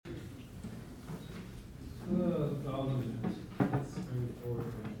godliness. Let's bring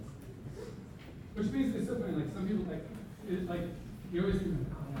forward. Which means it's so funny. Like some people, you always think,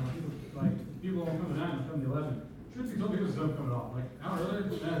 people won't come to 9, they'll come to 11. Truth be told, people just don't come at all. Like an hour earlier,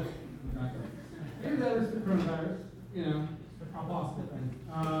 not coming. Maybe that is the coronavirus. A possible thing.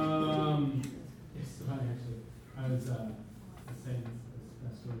 It's funny actually. I was saying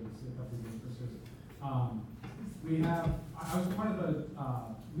this story a couple of years ago. I was part of a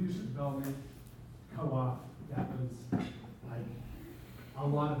leadership development co-op that was like a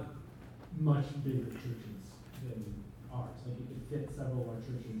lot of much bigger churches than ours. Like it could fit several of our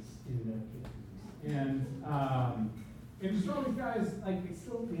churches in their communities. And just all these guys,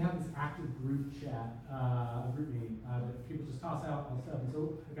 we have this active group chat, group meeting, that people just toss out all stuff. And so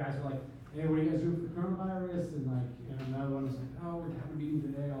the guys are like, hey, what are you guys doing for the coronavirus? And another one was like, oh, we're having a meeting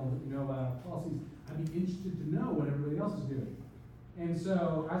today, I'll let you know about our policies. I'd be interested to know what everybody else is doing. And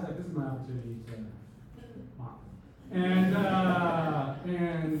so I was like, this is my opportunity to mock them.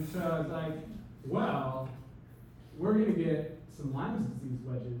 And so I was like, well, we're going to get some Lyme disease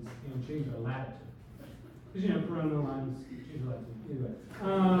wedges and change our latitude. Because, corona lines, change your latitude. Anyway.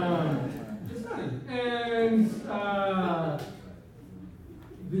 It's funny. And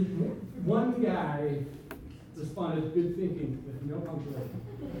the one guy responded, good thinking, with no punctuation.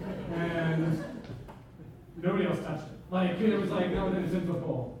 And nobody else touched it. It was no, then it's in the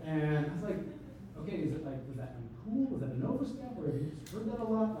hole. And I was like, okay, was that uncool? Was that an overstep? Or have you just heard that a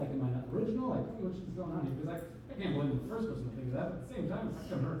lot? Am I not original? Tell me what's going on here. Because I can't believe the first person to think of that, but at the same time, it's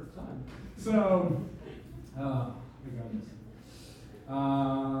kind of hurt the time. So, regardless.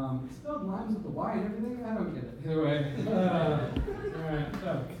 Spelled Limes with the Y and everything? I don't get it. Either way. Alright,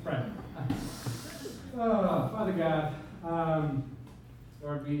 so, pray. Father God,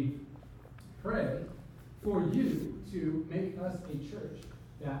 Lord, we pray for you to make us a church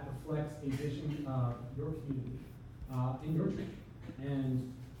that reflects a vision of your community in your church.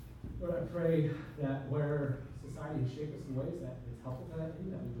 And Lord, I pray that where society has shaped us in ways that is helpful to that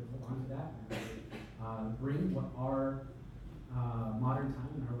thing, that we would hold on to that and bring what our modern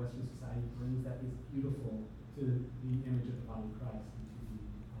time and our Western society brings that is beautiful to the image of the body of Christ and to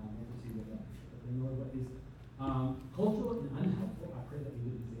the multitude of that. But then, Lord, what is cultural and unhelpful, I pray that we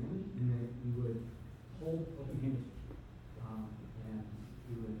would examine and that we would hold open-handed and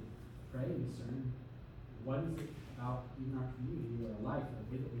we would pray and discern what is it about even our community or our life, the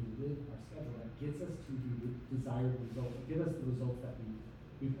way that we live our schedule that gets us to the desired results, that give us the results that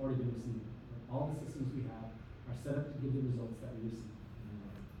we've already been receiving. All the systems we have are set up to give the results that we receive.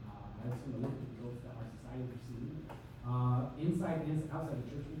 I just want to look at the results that our society is receiving, inside and outside the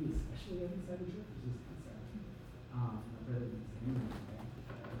church, maybe especially inside the church, which is outside. I pray that we examine that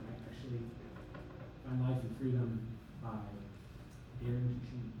we might actually find life and freedom by daring to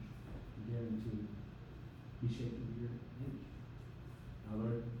change, and daring to be shaped into your image. Now,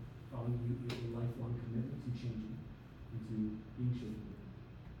 Lord, following you, a lifelong commitment to changing and to being shaped.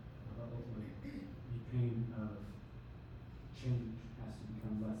 But ultimately, the pain of change has to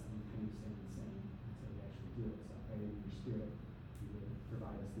become less than the pain of staying the same until we actually do it. So I pray in your spirit, you will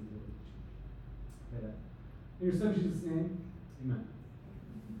provide us the ability to change. I pray that. In your son Jesus' name, amen.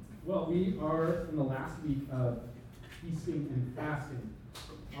 Well, we are in the last week of feasting and fasting,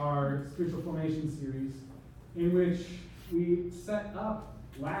 our spiritual formation series, in which we set up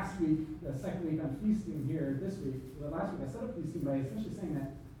last week, the second week on feasting here this week. Well, last week I set up feasting by essentially saying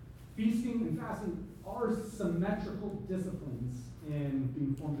that feasting and fasting are symmetrical disciplines in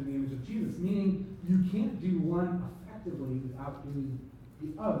being formed in the image of Jesus, meaning you can't do one effectively without doing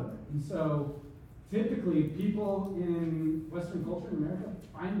the other. And so typically people in Western culture in America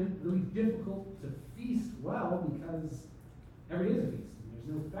find it really difficult to feast well because every day is a feast.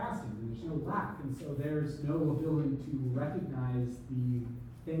 There's no fasting, and there's no lack, and so there's no ability to recognize the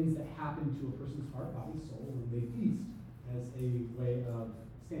things that happen to a person's heart, body, soul when they feast as a way of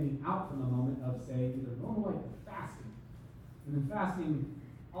standing out from the moment of, say, either normal life or fasting. And then fasting,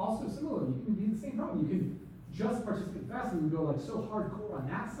 also similarly, you can be the same problem. You can just participate in fasting and go so hardcore on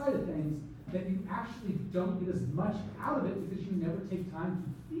that side of things that you actually don't get as much out of it because you never take time to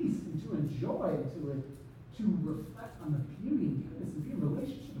feast and to enjoy and to reflect on the beauty and goodness and be in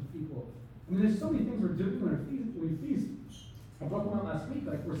relationship with people. I mean, there's so many things we're doing when we feast. I broke one out last week,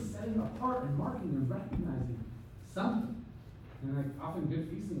 we're setting apart and marking and recognizing something. And often good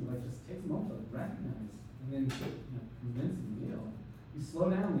feasting just takes a moment to recognize and then convince the meal. You slow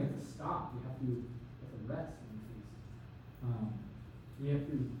down, you have to stop, you have to rest when you feast. We have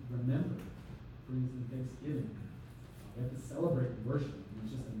to remember, for instance, Thanksgiving. We have to celebrate and worship, and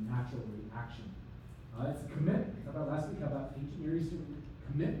it's just a natural reaction. It's a commitment. We talked about last week how about ancient Near Eastern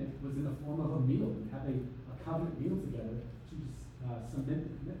commitment was in the form of a meal. We have a covenant meal together to cement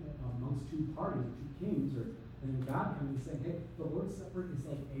the commitment amongst two parties, two kings, and then God coming and saying, hey, the Lord's Supper is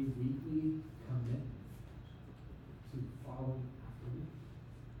like a weekly commitment to follow after me.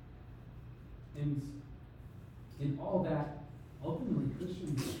 And in all that, ultimately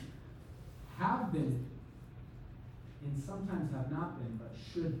Christians have been, and sometimes have not been, but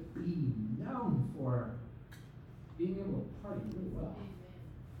should be known for being able to party really well.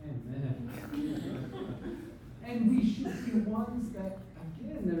 Amen. And we should be ones that,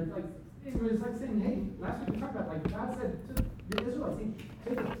 again, they're like, it was like saying, hey, last week we talked about, like, God said to the Israelites, hey,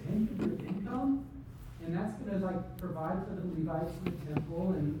 take a tenth of your income, and that's going to, like, provide for the Levites in the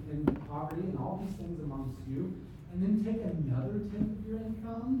temple and poverty and all these things amongst you. And then take another tenth of your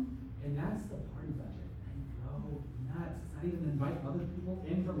income, and that's the party budget. And go nuts. It's not even invite other people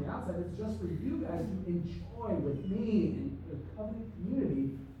in from the outside. It's just for you guys to enjoy with me and the covenant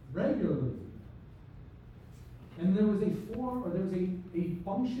community regularly. And there was a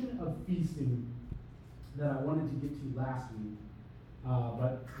function of feasting that I wanted to get to last week,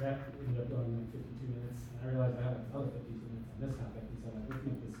 but that ended up going like 52 minutes. And I realized I have another 52 minutes on this topic, and so I'm like, let's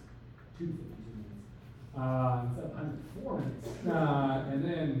make this 2 52 minutes instead of 104 minutes, and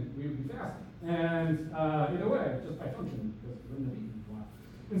then we would be fasting. And either way, just by function, because we wouldn't have eaten a while.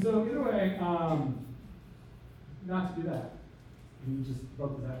 And so either way, not to do that. We just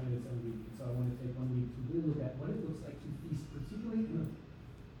broke that into its own week. So I want to take 1 week to really look at what it looks like to feast, particularly in the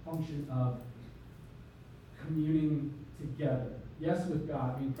function of communing together. Yes, with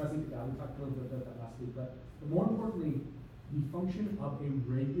God, being present to God. We talked a little bit about that last week. But more importantly, the function of a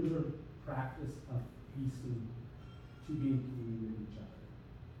regular practice of feasting to be in communion with each other.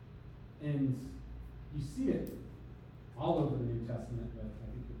 And you see it all over the New Testament, but I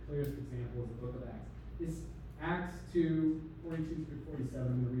think the clearest example is the book of Acts. It's Acts 2, 42 through 47,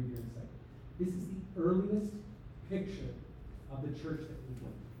 I'm going to read here in a second. This is the earliest picture of the church that we get.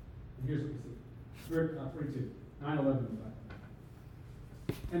 And here's what we see. 42, 9-11 in the Bible.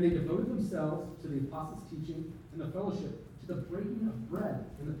 And they devoted themselves to the apostles' teaching and the fellowship, to the breaking of bread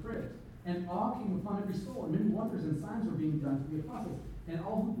and the prayers. And awe came upon every soul, and many wonders and signs were being done to the apostles. And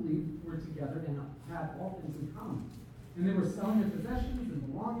all who believed were together and had all things in common. And they were selling their possessions and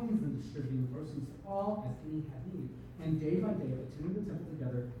belongings and distributing groceries to all as any had need. And day by day, attending the temple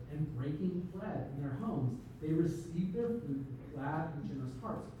together and breaking bread in their homes, they received their food with glad and generous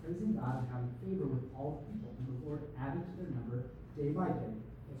hearts, praising God and having favor with all people. And the Lord added to their number day by day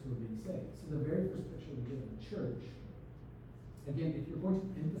those who were being saved. So the very first picture we get of the church, again, if you're going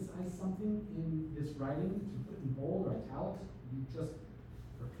to emphasize something in this writing, to put in bold or italics, you just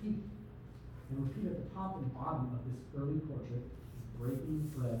repeat it. And repeat at the top and bottom of this early portrait is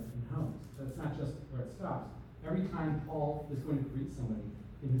breaking bread in homes. So it's not just where it stops. Every time Paul is going to greet somebody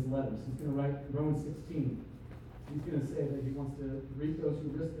in his letters, he's going to write Romans 16. He's going to say that he wants to greet those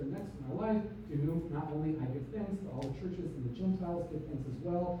who risk their necks for my life, to whom not only I give thanks, but all the churches and the Gentiles give thanks as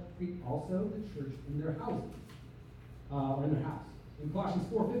well. Greet also the church in their houses, or in their house. In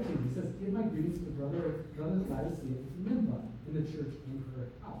Colossians 4:15, he says, give my greetings to brother Laodicea and Nympha in the church in her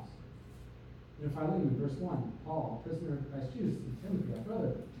house. In Philemon, verse 1, Paul, prisoner of Christ Jesus, and Timothy, our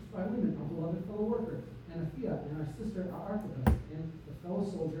brother, to Philemon, our beloved fellow worker, and Apphia, and our sister Archippus, and the fellow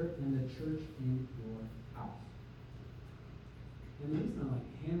soldier, and the church in your house. And the reason I'm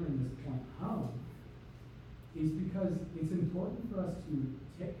hammering this point home is because it's important for us to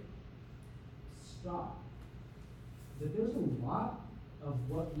take stock that there's a lot of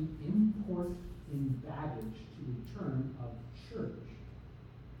what we import in baggage to the term of church.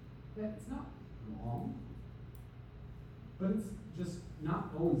 That it's not wrong, but it's just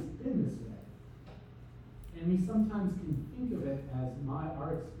not always been this way. And we sometimes can think of it as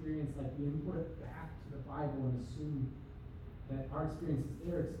our experience, like we import it back to the Bible and assume that our experience is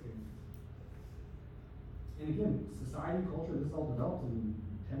their experience. And again, society, culture, this all developed in an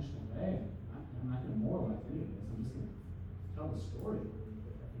intentional way. I'm not going to moralize any of this. I'm just going to tell the story a little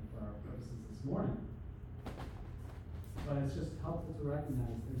bit, I think, for our purposes this morning. But it's just helpful to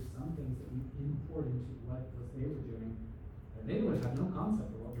recognize there's some things that we import into what they were doing, that they would have no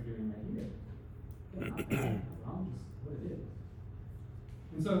concept of what we're doing right here. Again, not wrong, just what it is.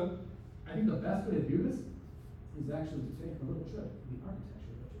 And so, I think the best way to do this is actually to take a little trip to the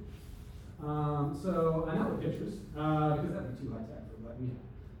architecture of the church. So, I know the pictures, because that'd be too high tech for what we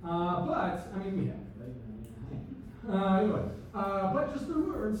have. But, I mean, we have it, right? Anyway, but just the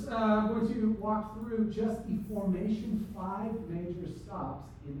words, I'm going to walk through just the formation 5 major stops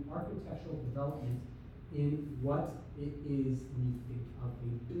in architectural development in what it is when you think of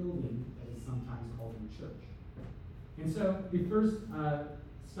a building that is sometimes called a church. And so the first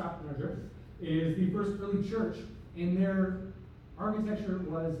stop in our journey is the first early church, and their architecture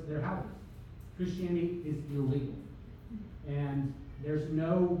was their house. Christianity is illegal. And there's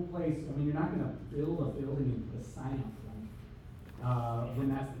no place, I mean, you're not going to build a building and put a sign out front when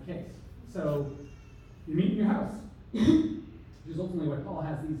that's the case. So you meet in your house, which is ultimately what Paul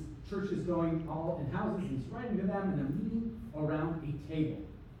has these churches going all in houses, and he's writing to them, and they're meeting around a table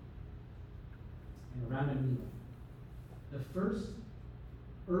and around a meal. The first,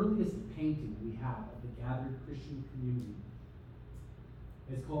 earliest painting we have of the gathered Christian community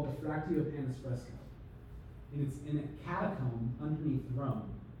is called the Fractio of Anna's Fresco. And it's in a catacomb underneath Rome.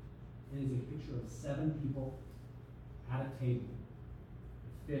 And it's a picture of 7 people at a table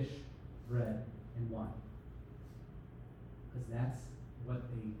with fish, bread, and wine. Because that's what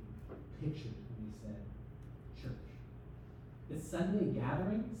they pictured when they said church. The Sunday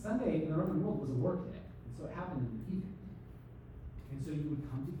gathering, Sunday in the Roman world was a work day. And so it happened in the evening. And so you would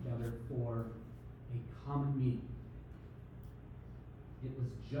come together for a common meeting. It was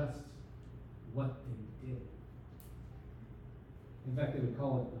just what they did. In fact, they would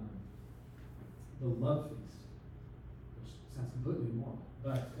call it the love feast, which sounds completely immoral,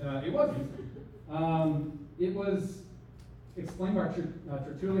 but it wasn't. It was explained by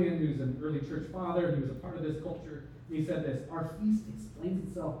Tertullian, who's an early church father. He was a part of this culture. And he said this: our feast explains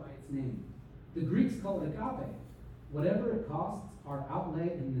itself by its name. The Greeks call it agape. Whatever it costs, our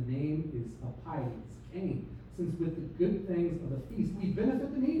outlay in the name is a piety, it's gain. Since with the good things of the feast, we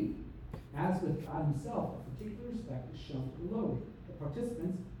benefit the needy. As with God himself, a particular respect is shown to the lowly. The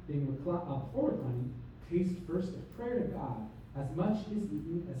participants, being before reclining, taste first of prayer to God. As much is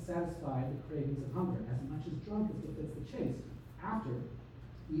eaten as satisfy the cravings of hunger, as much as drunk as befits the chase. After,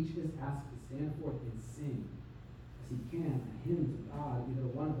 each is asked to stand forth and sing, as he can, a hymn to God,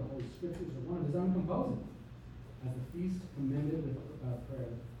 either one of the Holy Scriptures or one of his own composing. As the feast commended with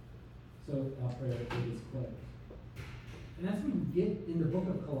prayer, so prayer is closed. And that's what you get in the book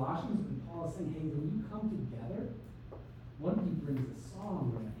of Colossians when Paul is saying, hey, when you come together, one of you brings a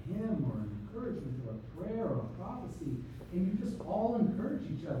song or a hymn or an encouragement or a prayer or a prophecy, and you just all encourage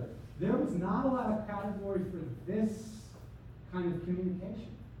each other. There was not a lot of category for this kind of communication.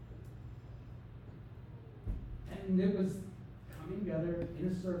 And it was coming together in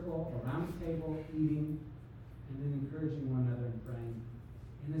a circle, around a table, eating, and then encouraging one another and praying.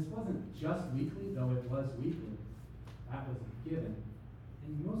 And this wasn't just weekly, though it was weekly. That was a given.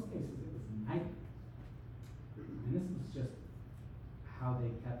 In most cases, it was nightly. And this was just how they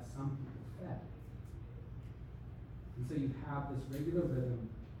kept some people fed. And so you have this regular rhythm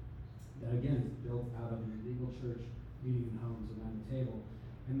that, again, is built out of an illegal church meeting in homes around the table.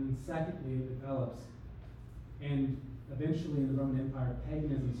 And then secondly, it develops. And eventually in the Roman Empire,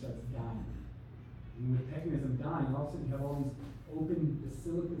 paganism starts dying. And with paganism dying, all of a sudden you have all these open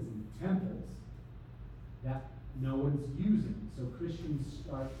basilicas and temples that no one's using. So Christians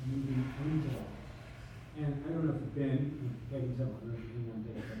start moving into that. And I don't know if you've been in pagan temple, I don't know if you've been on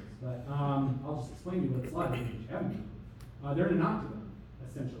pagan temples, but I'll just explain to you what it's like if you haven't been. They're in an octagon,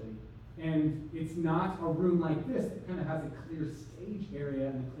 essentially. And it's not a room like this that kind of has a clear stage area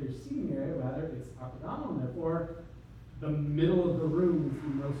and a clear seating area. Rather, it's octagonal, and therefore the middle of the room is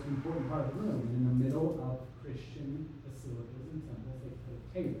the most important part of the room. And in the middle of Christian basilicas and temples, they put a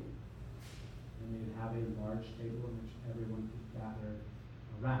table. And they'd have a large table in which everyone could gather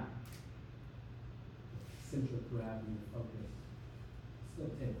around. The center of gravity, the focus, still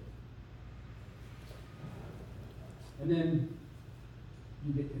a table. And then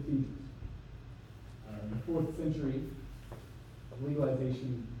you get cathedrals. In the 4th century,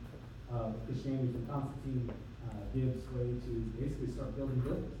 legalization of Christianity from Constantine gives way to basically start building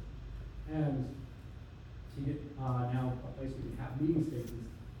buildings. And you get now a place where you have meeting spaces.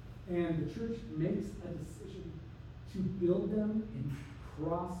 And the church makes a decision to build them in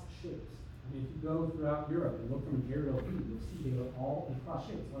cross shapes. I mean, if you go throughout Europe and look from an aerial view, you'll see they are all in cross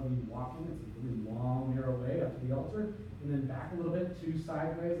shapes. Whether you walk in, it's a really long, narrow way up to the altar, and then back a little bit, 2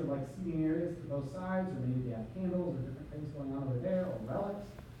 sideways of like seating areas to both sides, or maybe they have candles or different things going on over there, or relics,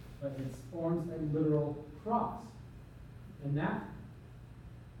 but it forms a literal cross. And that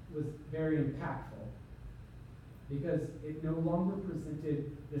was very impactful because it no longer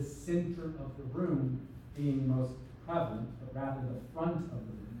presented the center of the room being most prevalent, but rather the front of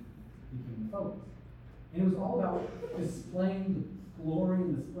the room became the focus. And it was all about displaying the glory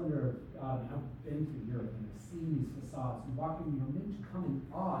and the splendor of God. And I've been through Europe and I've seen these facades. You walk in, you're meant to come in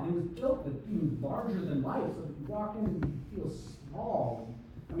awe. And it was built with being larger than life, so that you walk in and you feel small.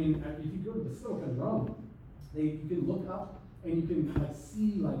 I mean, if you go to the Basilica in Rome, you can look up and you can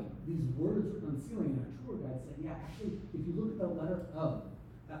see these words written on the ceiling. And our tour guide said, yeah, actually, if you look at the letter O,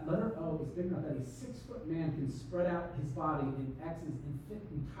 that letter O envelope is big enough that a 6-foot man can spread out his body in X's and fit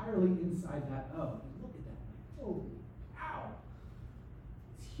entirely inside that O. And look at that. Oh, wow.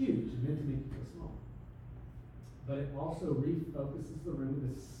 It's huge, and meant to make it so small. But it also refocuses the room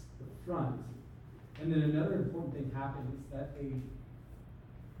with the front. And then another important thing happened is that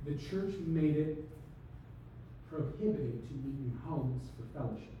the church made it prohibited to meet in homes for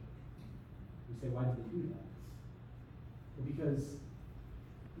fellowship. You say, why did they do that? Well, because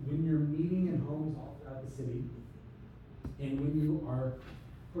when you're meeting in homes all throughout the city, and when you are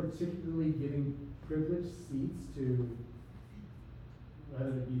particularly giving privileged seats to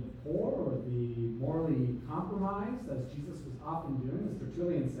whether it be the poor or the morally compromised, as Jesus was often doing, as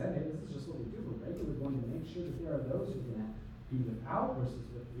Tertullian said, hey, this is just what we do. We're regularly going to make sure that there are those who are going to be without versus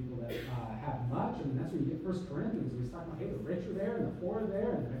with people that have much. I mean, that's where you get 1 Corinthians, where he's talking about, hey, the rich are there and the poor are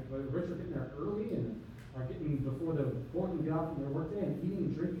there, and the rich are getting there early and are getting before the poor can get off from their workday and eating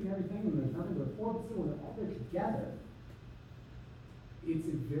and drinking and everything, and there's nothing but the poor, but still when they're all there together,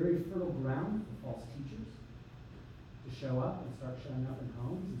 it's a very fertile ground for false teachers to show up and start showing up in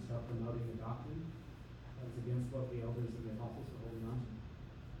homes and start promoting the doctrine that was against what the elders and the apostles were holding on to.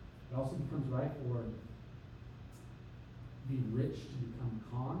 It also becomes right for the rich to become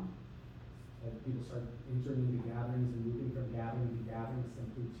con, as people start entering into gatherings and moving from gathering to gathering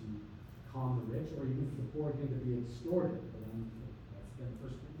simply to con the rich, or even for the poor again to be extorted. But then that's again the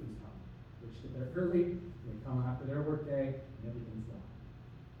 1 Corinthians problem. Rich get there early, they come after their work day, and everything's gone.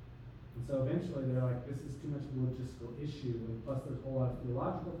 And so eventually they're like, this is too much of a logistical issue, and plus there's a whole lot of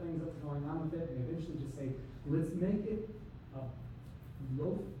theological things that's going on with it, and they eventually just say, let's make it a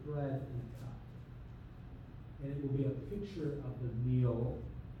loaf of bread and a cup. And it will be a picture of the meal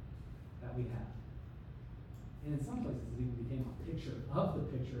that we have. And in some places it even became a picture of the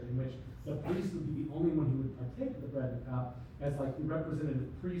picture in which the priest would be the only one who would partake of the bread and cup as like the representative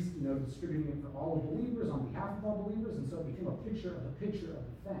priest, distributing it for all the believers on behalf of all believers, and so it became a picture of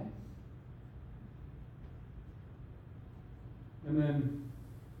the thing. And then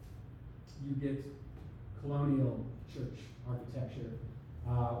you get colonial church architecture.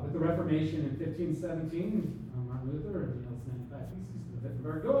 With the Reformation in 1517, Martin Luther and the 95 Theses, the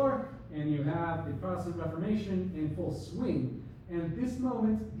Wittenberg Door, and you have the Protestant Reformation in full swing. And at this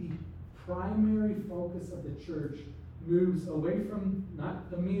moment, the primary focus of the church moves away from not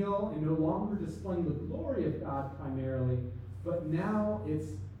the meal and no longer displaying the glory of God primarily, but now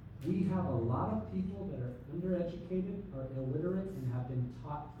it's we have a lot of people that are undereducated, are illiterate, and have been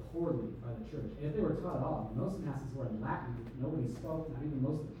taught poorly by the church. And if they were taught at all, most masses were in Latin, nobody spoke, not even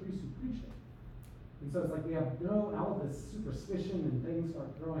most of the priests who preached it. And so it's like we have all this superstition and things start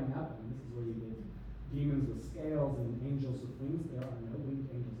growing up, and this is where you get demons with scales and angels with wings. There are no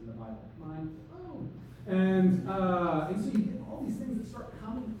winged angels in the Bible. Mine, oh. And so you get all these things that start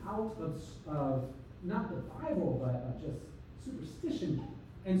coming out of not the Bible, but of just superstition.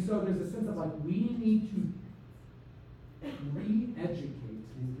 And so there's a sense of like we need to re-educate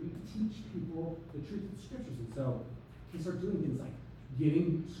and re-teach people the truth of the scriptures. And so he starts doing things like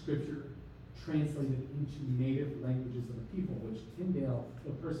getting scripture translated into native languages of the people, which Tyndale,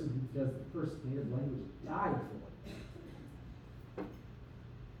 the person who does the first native language, died for.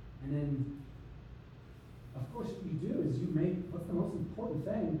 And then, of course, what you do is you make, what's the most important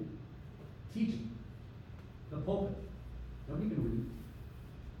thing? Teaching. The pulpit. Nobody can read.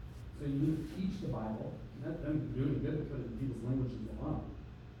 So you need to teach the Bible. That doesn't do any good to put it in people's languages alone.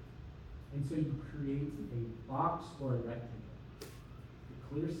 And so you create a box or a rectangle. A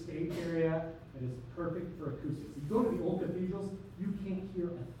clear stage area that is perfect for acoustics. You go to the old cathedrals, you can't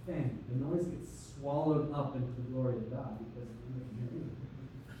hear a thing. The noise gets swallowed up into the glory of God because nobody can hear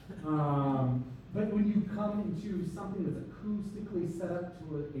anything. But when you come into something that's acoustically set up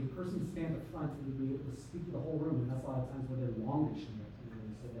to a person stand up front and be able to speak to the whole room, and that's a lot of times where they're longish in there,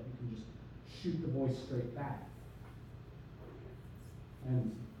 so that you can just shoot the voice straight back.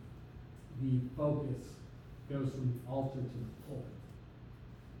 And the focus goes from the altar to the pulpit.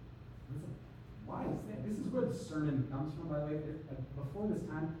 Why is that? This is where the sermon comes from, by the way. Before this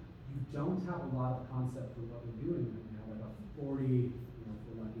time, you don't have a lot of concept for what we're doing right now, like a 40, if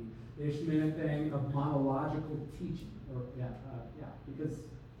we're lucky, ish minute thing of monological teaching. Because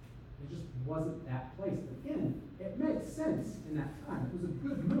it just wasn't that place. But again, it makes sense in that time. It was a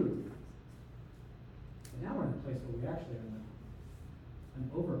good move. But now we're in a place where we actually are in an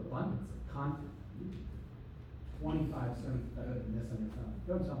overabundance of content. 25 sermons better than this on your phone.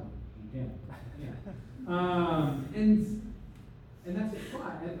 Don't tell me. And that's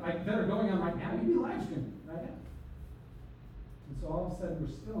fine. That are going on right now. You'd be live streaming right now. And so all of a sudden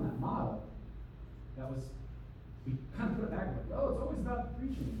we're still in that model that was we kind of put it back like, oh, it's always about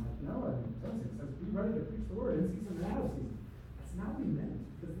preaching. Like, no, I mean, it says be ready to preach the word in season and out of season. That's not what he meant,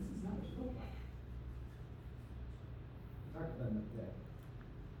 because this is not what you look like. We'll talk about that another day.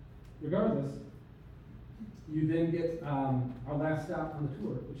 Regardless, you then get our last stop on the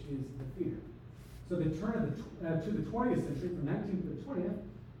tour, which is the theater. So the turn of to the 20th century, from 19th to the 20th,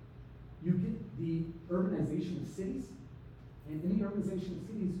 you get the urbanization of cities. And in the urbanization of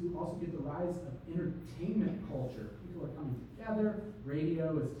cities, you also get the rise of entertainment culture. People are coming together.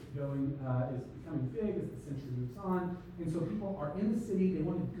 Radio is becoming big as the century moves on. And so people are in the city. They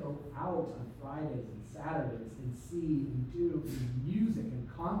want to go out on Fridays and Saturdays and see and do. And music and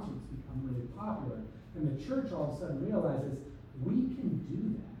concerts become really popular. And the church all of a sudden realizes we can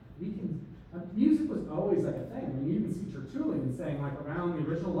do that. We can. Music was always like a thing. I mean, you even see Tertullian saying, like, around the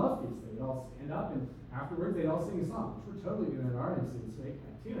original Love Feast, they would all stand up and afterwards they'd all sing a song, which we're totally doing at our MC this week.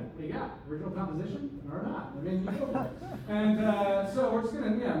 Like, Tina, what do you got? Original composition or not? I mean, you know that. And so we're just going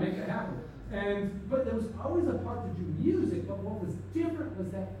to, make that happen. But there was always a part to do music, but what was different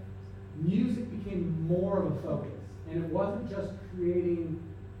was that music became more of a focus. And it wasn't just creating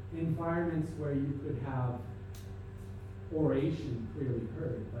environments where you could have oration clearly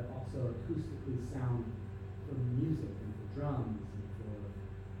heard, but also acoustically sound for music and for drums and for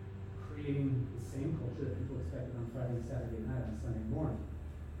creating the same culture that people expected on Friday and Saturday night and Sunday morning.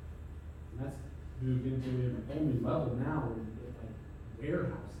 And that's moved into a whole new level now where you get like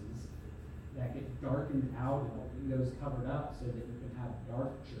warehouses that get darkened out and all windows covered up so that you can have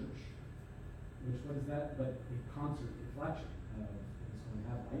dark church. Which, what is that? But a concert reflection of it's going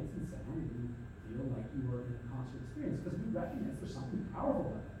to have lights and sound and feel like you were in a concert experience, because we recognize there's something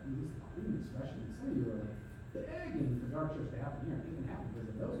powerful about that. And this volume expression, and some of you are like, begging for dark church to happen here. It can happen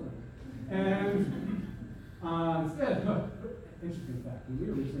because of those ones. And instead, interesting fact, when we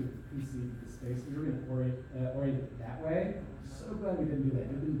originally conceived the space, we were going to orient it that way. I'm so glad we didn't do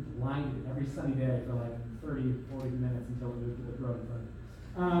that. We've been blinded every sunny day for like 30, 40 minutes until we moved to the throne in front.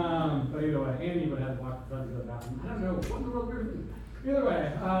 But either way, Andy would have to walk in front of the bathroom. I don't know what in the world we were doing. Either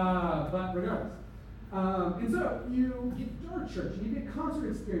way, but regardless. And so you get dark church, and you get concert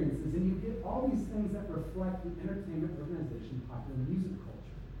experiences, and you get all these things that reflect the entertainment organization, popular music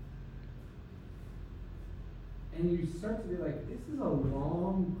culture. And you start to be like, this is a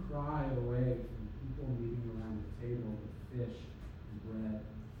long cry away from people meeting around the table with fish and bread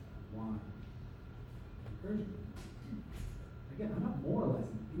and wine. Encouragement. Again, I'm not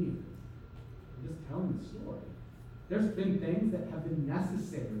moralizing any of this. I'm just telling the story. There's been things that have been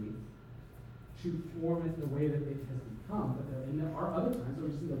necessary to form it the way that it has become, and there are other times where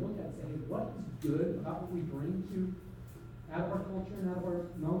we just need to look at it and say, hey, what is good about what we bring to out of our culture and out of our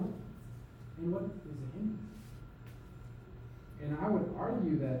moment, and what is a hindrance? And I would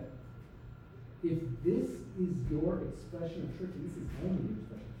argue that if this is your expression of church, and this is only your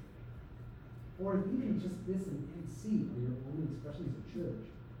expression of church, or if even just this in NC are your only expressions of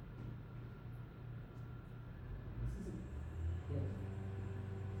church, this isn't it.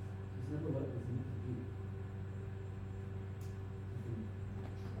 It's never what it was meant to be. I can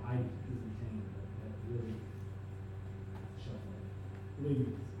try to present that really shelf life. Believe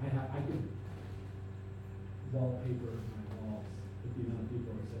me, I could wallpaper my walls with the amount of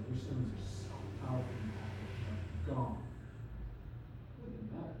people who said, your sermons are so powerful and impactful, gone. It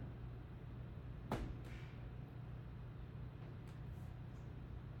wouldn't matter.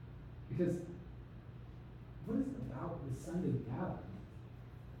 Because what is it about the Sunday gathering?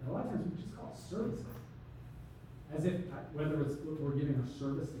 And a lot of times we just call it services. As if, whether it's we're giving a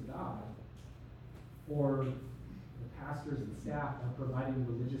service to God, or the pastors and staff are providing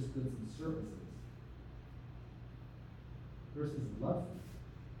religious goods and services, versus love,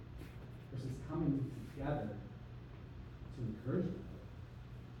 versus coming together to encourage one another,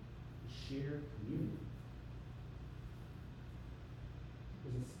 to share community.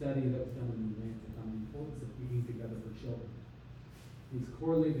 There's a study that was done in the Atlantic on the importance of eating together for children. He's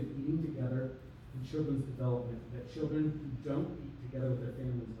correlated eating together in children's development, that children who don't eat together with their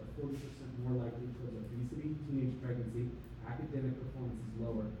families are 40% more likely towards obesity, teenage pregnancy, academic performance is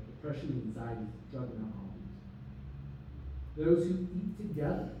lower, depression, anxiety, drug and alcohol use. Those who eat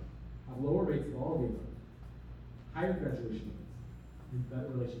together have lower rates of all of the above, higher graduation rates, and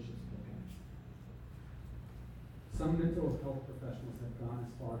better relationships with their parents. Some mental health professionals have gone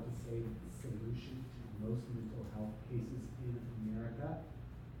as far to say that the solution to most mental health cases in America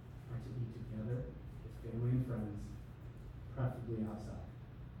are to eat together with family and friends, preferably outside.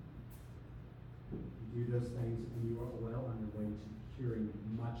 You do those things and you are well on your way to curing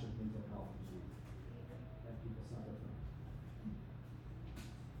much of mental health disease that people suffer from.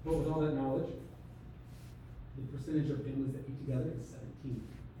 But with all that knowledge, the percentage of families that eat together is 17.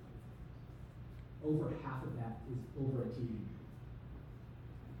 Over half of that is over a teenager.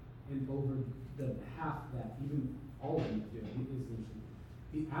 And over the half that even all of them do is usually.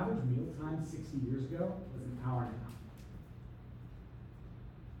 The average meal time 60 years ago was an hour and a half.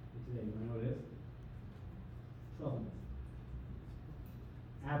 And today, you know what it is? 12 minutes.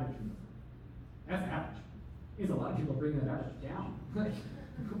 Average meal time. That's average. There's a lot of people bringing that average down. Like,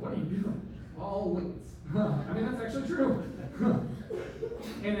 what are you doing? All wins. I mean, that's actually true.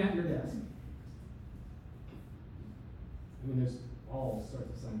 And at your desk. I mean, there's all sorts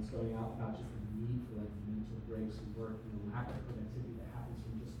of science going out about just the need for like mental breaks from work and the lack of productivity that happens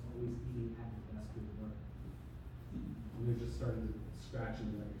from just always eating at your desk with work. And they're just starting to scratch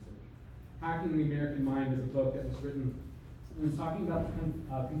into that research. Hacking the American Mind is a book that was written and it's talking about the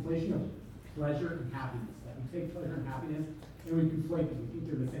conflation of pleasure and happiness. That we take pleasure and happiness and we conflate them. We think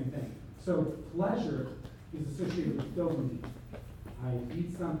they're the same thing. So pleasure is associated with dopamine. I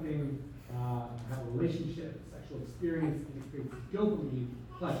eat something, have a relationship, sexual experience, and it creates dopamine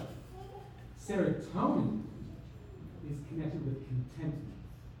pleasure. Serotonin is connected with contentment.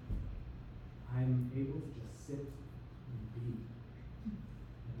 I'm able to just sit and be.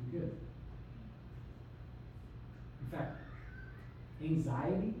 And good. In fact,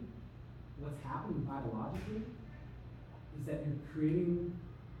 anxiety, what's happening biologically, is that you're creating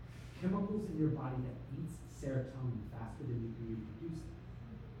chemicals in your body that eats serotonin faster than you can reproduce it.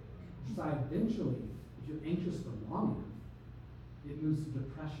 Which is why eventually, if you're anxious for long enough, it moves to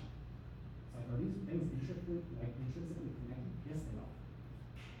depression. It's like, are these things intrinsically connected? Yes, they are.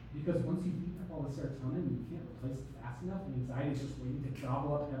 Because once you've eaten up all the serotonin, you can't replace it fast enough, and anxiety is just waiting to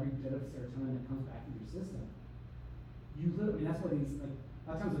gobble up every bit of serotonin that comes back into your system. You literally, that's why these, like,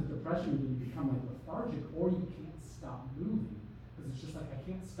 a lot of times with depression, you become like lethargic, or you can't stop moving. Because it's just like, I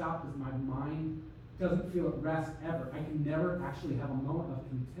can't stop because my mind doesn't feel at rest ever. I can never actually have a moment of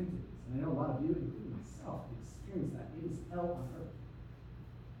contentedness. And I know a lot of you, including myself, experience that. It is hell on earth.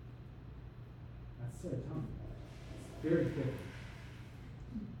 That's serotonin. It's very good.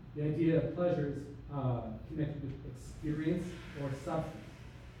 The idea of pleasure is connected with experience or substance.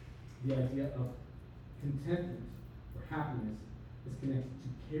 The idea of contentment or happiness is connected to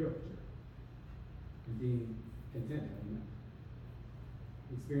character and being content.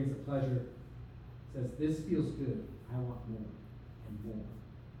 The experience of pleasure says, this feels good, I want more and more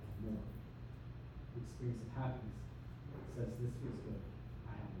and more. The experience of happiness says, this feels good, I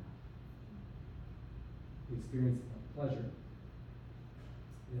have enough. The experience of pleasure,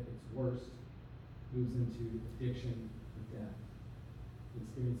 at its worst, moves into addiction and death. The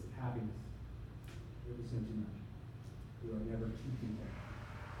experience of happiness, it was too much. You are never too content.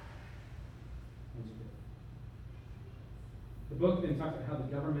 Once you get it. The book then talks about how the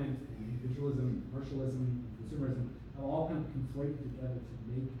government and individualism, commercialism, and consumerism have all kind of conflated together to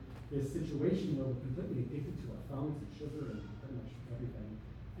make this situation where we're completely addicted to our phones and sugar and pretty much everything.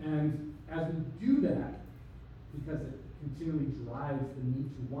 And as we do that, because it continually drives the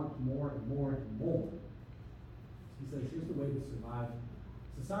need to want more and more and more, he says, here's the way to survive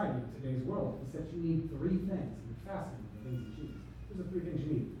society in today's world. He said you need three things. And it's fascinating, the things you choose. Here's the three things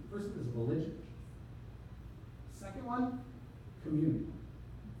you need. First one is religion. Second one, community.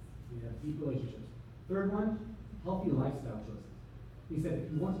 We have deep relationships. Third one, healthy lifestyle choices. He said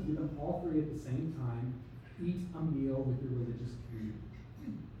if you want to do them all three at the same time, eat a meal with your religious community.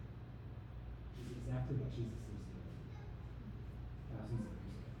 Which is exactly what Jesus is doing. Thousands of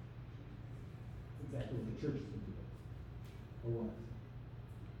years ago. That's exactly what the church is doing. Or was.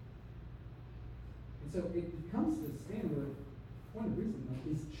 And so it becomes this stand where point of reason, like,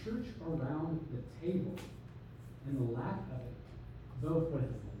 is church around the table and the lack of it both what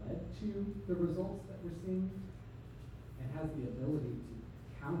has led to the results that we're seeing and has the ability to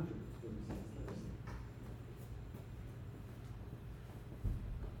counter the results that we're seeing.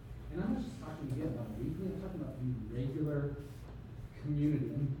 And I'm not just talking again about weekly, I'm talking about the regular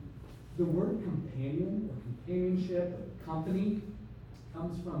community. And the word companion or companionship or company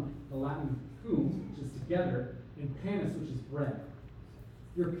comes from the Latin cum, which is together, and panis, which is bread.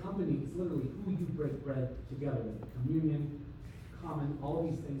 Your company is literally who you break bread together with. Communion, common, all of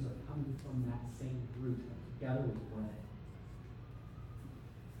these things are coming from that same root of together with bread.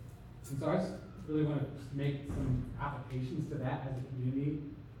 And so I just really want to make some applications to that as a community,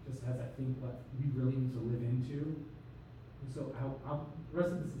 just as I think what we really need to live into. And so the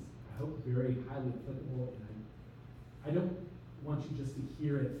rest of this is, I hope, very highly applicable. And I don't want you just to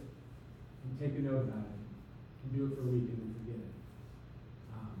hear it and take a note about it and do it for a week and then forget it.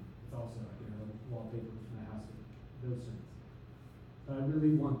 It's also, a wallpaper with my house with those things. But I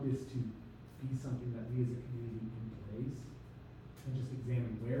really want this to be something that we as a community embrace and just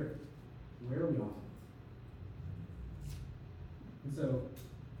examine where are we on. And so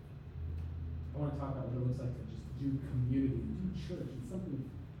I want to talk about what it looks like to just do community, do church, and something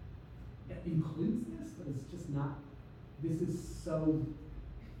that includes this, but it's just not, this is so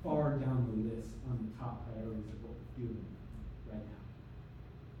far down the list on the top priorities of what we're doing right now.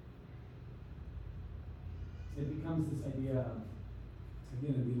 It becomes this idea of,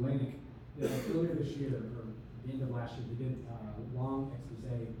 again, in the Atlantic, earlier this year, or the end of last year, they did a long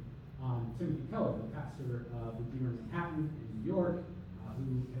expose on Timothy Keller, the pastor of Redeemer Manhattan in New York,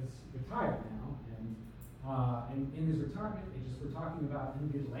 who has retired now. And in his retirement, they just were talking about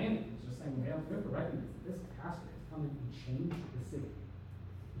in the Atlantic, it's just saying, well, we have to recognize that this pastor has come in and changed the city.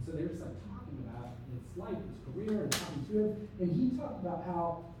 And so they were just like talking about his life, his career, and talking to him. And he talked about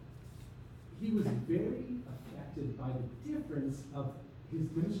how he was very affected by the difference of his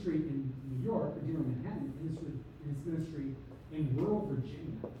ministry in New York, Redeemer Manhattan, and his ministry in rural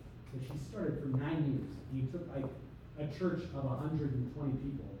Virginia, which he started for 9 years. And he took like a church of 120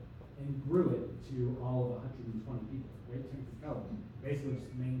 people and grew it to all of 120 people. Great Timothy Keller basically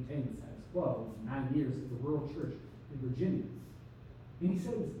just maintained the status quo for 9 years as a rural church in Virginia. And he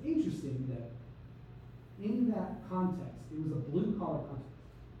said it was interesting that in that context, it was a blue-collar context.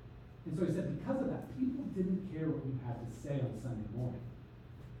 And so he said because of that, people didn't care what you had to say on Sunday morning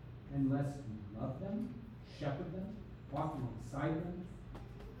unless you loved them, shepherded them, walked alongside them,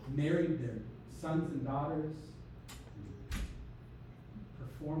 married their sons and daughters,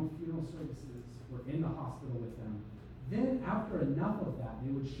 performed funeral services, were in the hospital with them. Then after enough of that,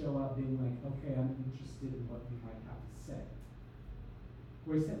 they would show up being like, okay, I'm interested in what you might have to say.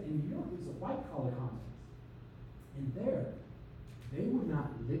 Where he said in New York, it was a white-collar context. And there, they would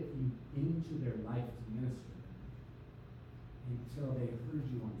not let you into their life to minister until they heard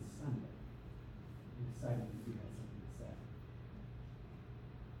you on Sunday and decided that you had something to say.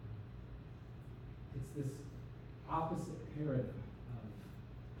 It's this opposite paradigm of,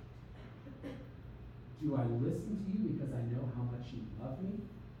 do I listen to you because I know how much you love me?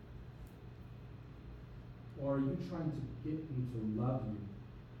 Or are you trying to get me to love you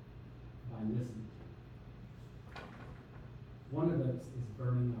by listening to you? One of those is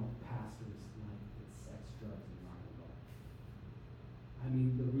burning out pastors like it's sex, drugs, and rock and roll. I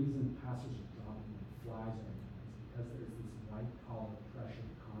mean, the reason pastors are dropping like flies right now is because there's this white-collar pressure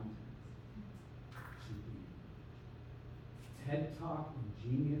content to be TED Talk,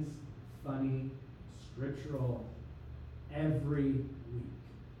 ingenious, funny, scriptural, every week.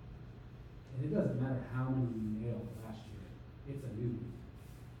 And it doesn't matter how many we nailed last year, it's a new week.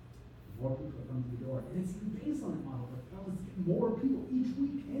 More people come to the door. And it's based on that model, but let's get more people each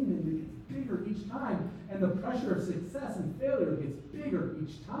week in, and it gets bigger each time. And the pressure of success and failure gets bigger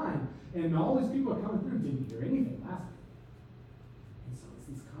each time. And all these people are coming through didn't hear anything last week. And so it's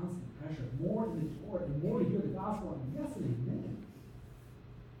this constant pressure, more in the door and more to hear the gospel, and yes and amen.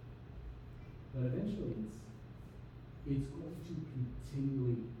 But eventually it's going to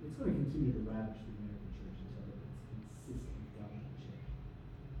continue to ravage the American church until it's consistent government change.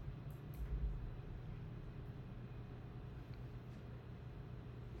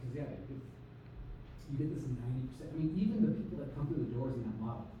 Because you get this in 90%. I mean, even the people that come through the doors in that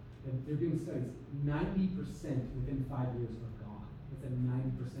model, they're doing studies, 90% within 5 years are gone. It's a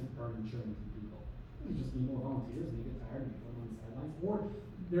 90% burn insurance in people. They just need more volunteers and they get tired and they go on the sidelines. Or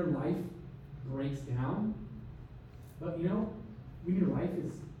their life breaks down. But you know, when your life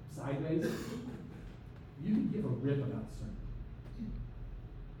is sideways, you could give a rip about the sermon.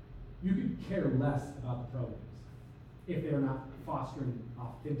 You could care less about the programs if they're not fostering an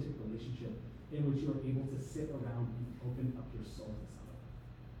authentic relationship in which you are able to sit around and open up your soul to somebody.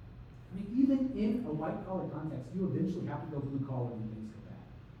 I mean, even in a white-collar context, you eventually have to go blue-collar when things go bad.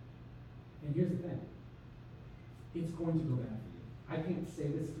 And here's the thing. It's going to go bad for you. I can't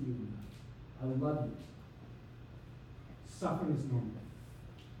say this to you enough. I love you. Suffering is normal.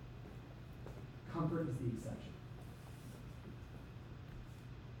 Comfort is the exception.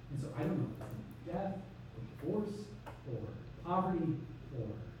 And so I don't know if it's going to be death, or divorce, or poverty, or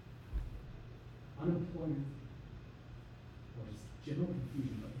unemployment, or just general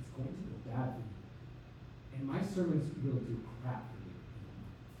confusion, but it's going to go bad for you. And my sermons will do crap for you.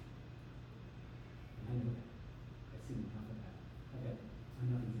 And I know that. I've seen enough of that. I've had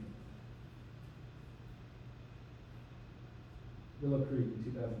enough examples. Willow Creek in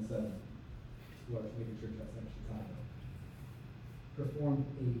 2007, who are making church outside of Chicago, performed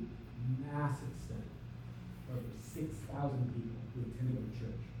a massive study of over 6,000 people who attended the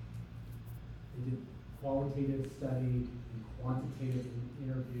church. They did qualitative study and quantitative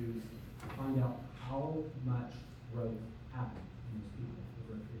interviews find out how much growth happened in those people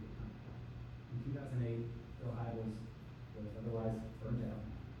over a period of time. In 2008, Ohio was otherwise burned out.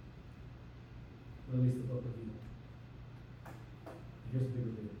 Released the book of Eli. Here's the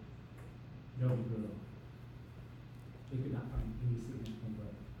bigger deal. Nobody grew up. They could not find any significant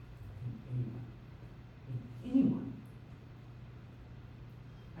growth in anyone. In anyone.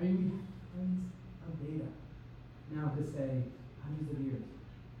 I mean, we have tons of data now to say hundreds of years.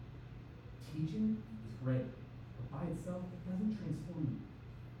 Teaching is great, but by itself, it doesn't transform you.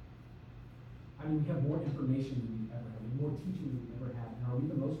 I mean, we have more information than we've ever had, more teaching than we've ever had. And are we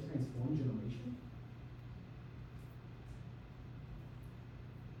the most transformed generation?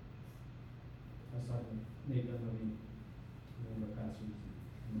 I was talking to Nate Dunleavy, one of our pastors, and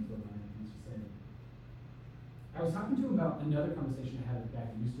he used to say, I was talking to him about another conversation I had with a guy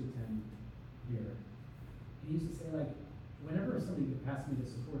who used to attend here. He used to say, like, whenever somebody asked me to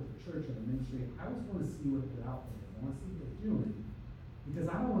support the church or the ministry, I always want to see what they're out there. I want to see what they're doing. Because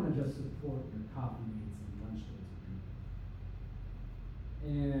I don't want to just support your coffee mates and lunch dates with you.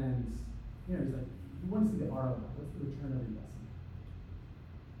 And, you know, he's like, you want to see the ROI. What's the return of your investment?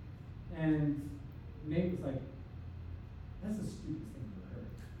 And Nate was like, that's the stupidest thing I've ever heard.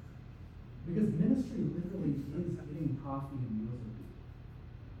 Because ministry literally is getting coffee and meals with people.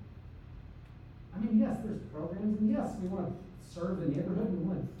 I mean, yes, there's programs, and yes, we want to serve the neighborhood, and we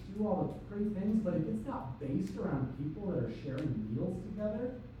want to do all the great things, but if it's not based around people that are sharing meals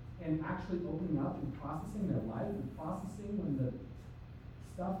together and actually opening up and processing their life and processing when the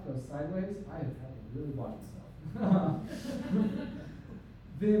stuff goes sideways, I have had to really watch myself.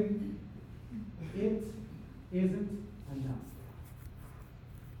 Then it isn't enough.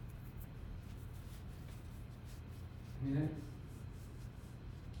 I mean,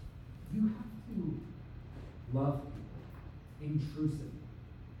 you have to love people intrusively.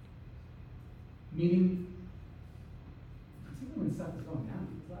 Meaning, particularly when stuff is going down in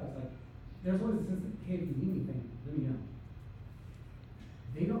people's lives, like, there's always a sense that, hey, if you need anything, let me know.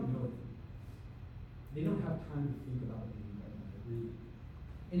 They don't know it. They don't have time to think about what they need right now. They read.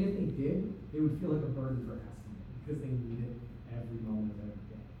 And if they did, they would feel like a burden for asking it because they need it every moment of every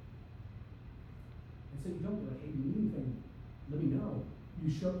day. And so you don't be like, hey, if you need anything, let me know. You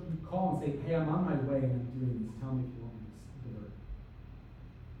call and say, hey, I'm on my way and I'm doing this. Tell me if you want me to deliver.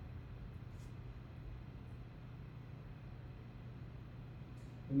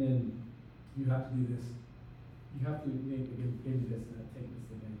 And then you have to do this. You have to, again, this, take this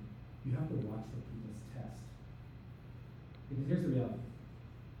again. You have to watch for people's test. Because here's the reality.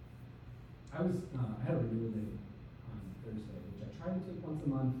 I had a renewal day on Thursday, which I try to take once a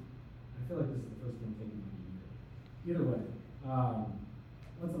month. I feel like this is the first one I'm taking once a year. Either way,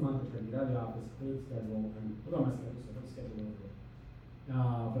 once a month I try to get out of the office, clear the schedule, and put on my schedule, so I don't schedule over it.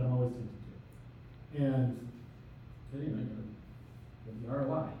 But I'm always tempted to. And anyway, get the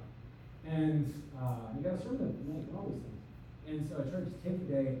ROI. And you got to serve them and all those things. And so I try to just take the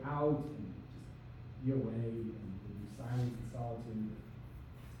day out and just be away and do silence and solitude.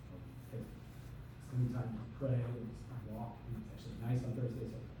 Take some time to pray and just walk. And it's actually nice on Thursday,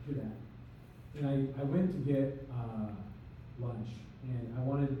 so I do that. And I went to get lunch, and I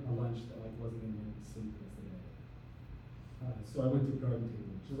wanted a lunch that like wasn't going to make me sleep the rest of the day. So I went to Garden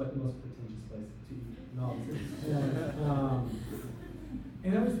Table, which is like the most pretentious place to eat in all the cities.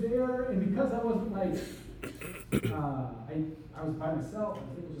 And I was there, and because I wasn't like, I was by myself, I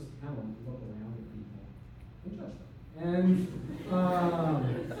was able just to kind of look around at people and judge them. And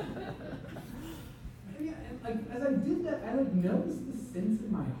yeah, and like as I did that, I like noticed the sense in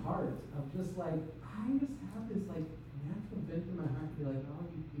my heart of just like, I just have this like natural bent in my heart to be like, oh,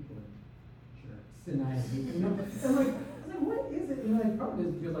 you people are jerks, and I hate them. You know? And like, I was like, what is it? And like, part of it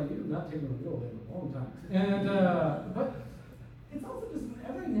is because like you've not taken a real day in a long time. And but it's also just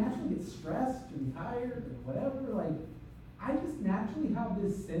whenever I naturally get stressed and tired or whatever, like, I just naturally have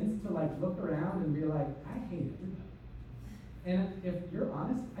this sense to like look around and be like, I hate everybody. And if you're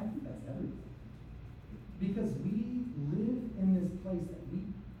honest, I think that's everything. Because we live in this place that we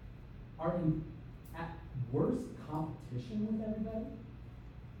are in, at worst, competition with everybody.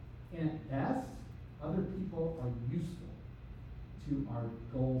 And at best, other people are useful to our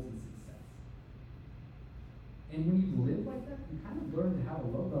goals and success. And when you live like that, you kind of learn to have a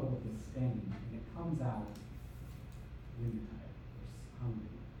low level of disdain, and it comes out when you're tired, or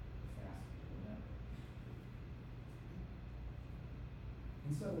hungry, or fasting, or whatever.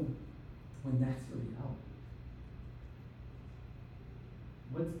 And so, when that's the reality,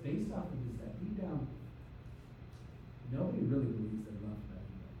 what's based off of is that deep down, nobody really believes they're loved by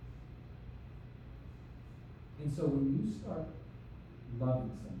anybody. And so when you start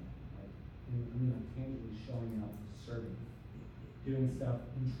loving someone, like and I mean like tangibly showing up, serving, doing stuff,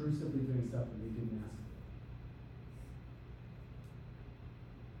 intrusively doing stuff that they didn't ask for.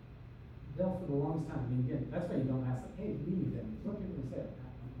 They'll, for the longest time, I mean, again, that's why you don't ask, like, hey, leave me then. What people going to say?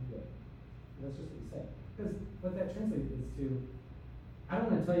 I'm good. That's just what you say. Because what that translates is to, I don't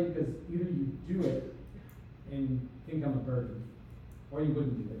want to tell you because either you do it and think I'm a burden, or you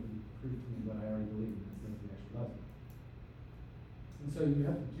wouldn't do it and prove to me what I already believe in, because nobody actually loves me. And so you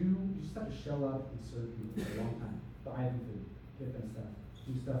just have to show up and serve people for a long time. Buy them food, get them stuff,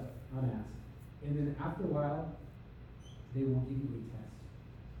 do stuff unasked. And then after a while, they will give you a test.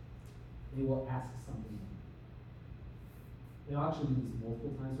 They will ask something. They'll actually do this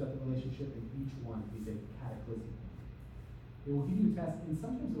multiple times throughout the relationship, and each one is a cataclysmic one. They will give you a test, and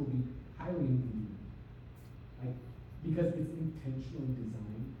sometimes it will be highly inconvenient. Like, because it's intentionally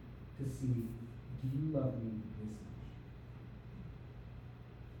designed to see, do you love me this much?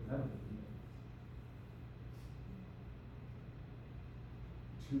 Because I don't think you do.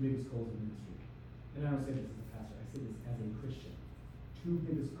 Two biggest goals of ministry. And I don't say this as a pastor, I say this as a Christian. Two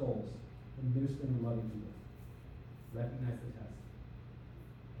biggest goals in ministering and loving people. Recognize the test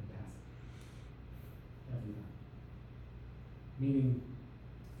and pass it. Every time. Meaning,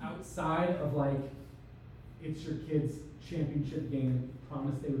 outside of like, it's your kid's championship game,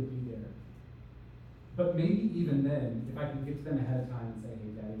 promise they would be there. But maybe even then, if I can get to them ahead of time and say,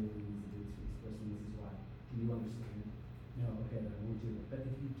 hey, Daddy really needs to do this for this person, this is why. Do you understand? No, okay, then I won't do it. But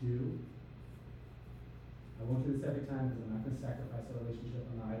if you do, I won't do this every time because I'm not going to sacrifice our relationship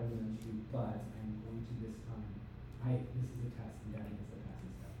on the idol ministry, but I'm going to this time. This is a test, and Daddy has to pass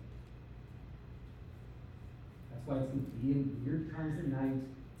this test. That's why it's going to be in weird times at night.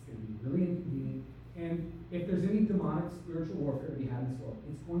 It's going to be really inconvenient. And if there's any demonic spiritual warfare to be had in this world,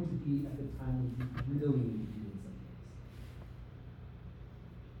 it's going to be at the time when you really need to be doing some things.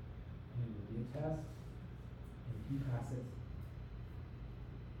 And it will be a test, and if you pass it,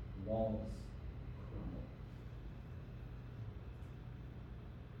 walls crumble.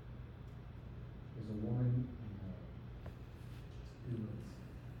 There's a woman who was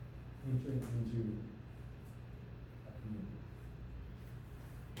entering into a community.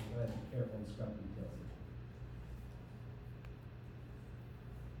 I'm glad to be careful and scrub details.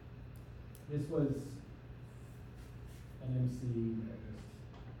 This was an MC that just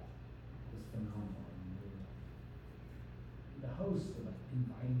was phenomenal. The hosts were like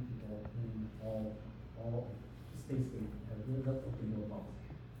inviting people in all just basically open door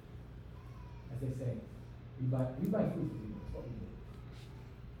policy. As they say, we buy food for people. That's what we do.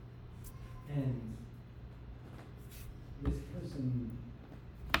 And this person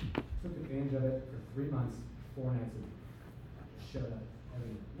took advantage of it for 3 months, 4 nights a week. Just showed up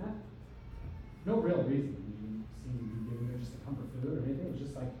every night. No real reason. You seemed to be giving her just a comfort food or anything. It was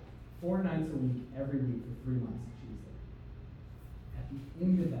just like 4 nights a week, every week for 3 months. She was there. At the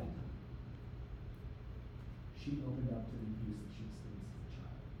end of that time, she opened up to the abuse that she experienced as a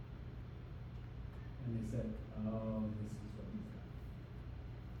child. And they said, oh, this is what he's got.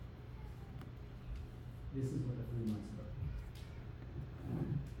 This is what the 3 months were.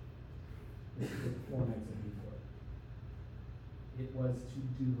 This is what the 4 nights of week were. It was to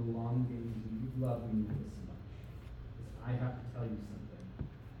do the long game. Do you love me this much? Because I have to tell you something.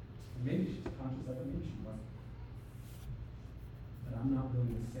 And maybe she's conscious of it, maybe she wasn't. But I'm not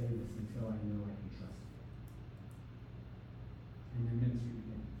willing to say this until I know I can trust you. And then ministry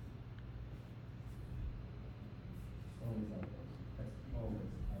began. It's always how it goes. That's always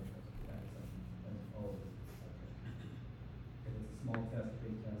how it goes. That's always how it goes. If it's a small test,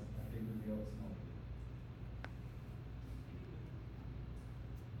 big test, a big reveal, small reveal.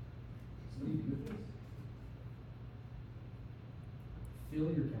 So what do you do with this?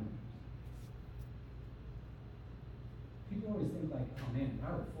 Fill your calendars. People always think like, oh man, if I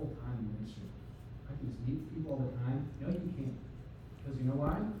were full-time in ministry, I can just meet with people all the time. No, you can't. Because you know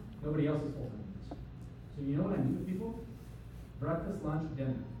why? Nobody else is full-time in ministry. So you know when I meet with people? Breakfast, lunch,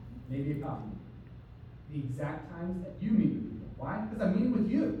 dinner, maybe a coffee. The exact times that you meet with people. Why? Because I'm meeting with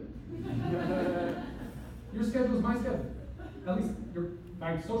you. Your schedule is my schedule. At least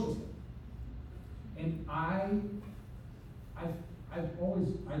my social schedule. And I've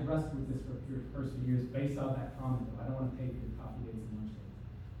wrestled with this for the first few years based on that comment though. I don't want to pay for your coffee dates and lunch dates.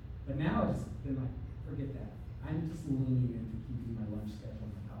 But now I've just been like, forget that. I'm just leaning into keeping my lunch schedule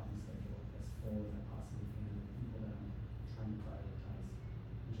and my coffee schedule as full as I possibly can with people that I'm trying to prioritize.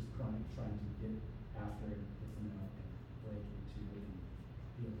 I'm just trying to get after it, get to know and break into it and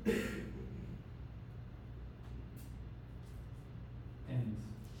deal with it. And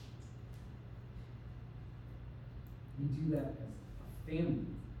we do that as a family.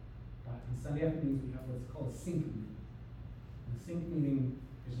 In 2 Sunday afternoons we have what's called a sync meeting. And a sync meeting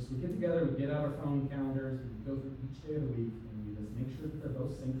is just we get together, we get out our phone calendars, we go through each day of the week, and we just make sure that they're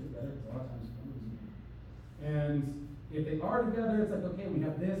both synced together, because a lot of times one is not. And if they are together, it's like, okay, we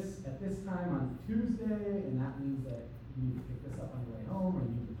have this at this time on Tuesday, and that means that you need to pick this up on your way home, or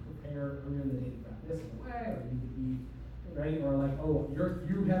you need to prepare earlier in the day to grab this away, or you need to eat, right? Or like, oh,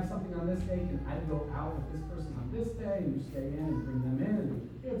 you have something on this day, can I go out with this person on this day, and you stay in and bring them in, and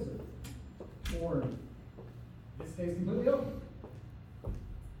with your kids, or this day's completely open.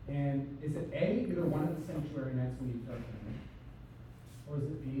 And is it A, either one of the sanctuary nights when you start family, or is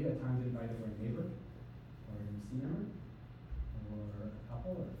it B, a time to invite a neighbor, or an MC member, or a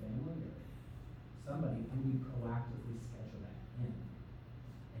couple, or a family, or somebody, and we proactively schedule that in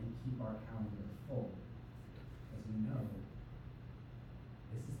and keep our calendar full, because we know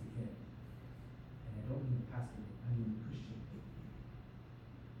this is the kid. And I don't mean the pastor, I mean the Christian kid.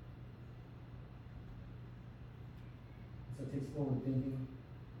 So it takes forward thinking.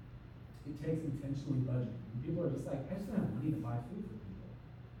 It takes intentionally budgeting. And people are just like, I just don't have money to buy food for people.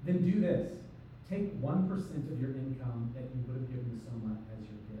 Then do this. Take 1% of your income that you would have given to someone as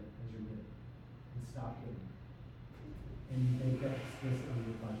your gift, and stop giving. And you make that explicit on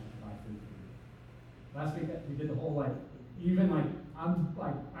your budget to buy food for people. Last week we did the whole I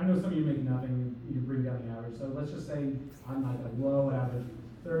know some of you make nothing, you bring down the average. So let's just say on like a low average,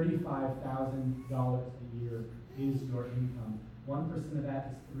 $35,000 a year is your income. 1% of that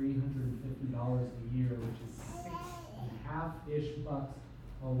is $350 a year, which is $6.50-ish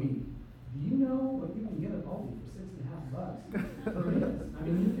a week. Do you know what you can get at Aldi for $6.50 per meal? I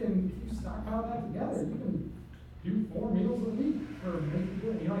mean, if you stockpile that together, you can do 4 meals a week for making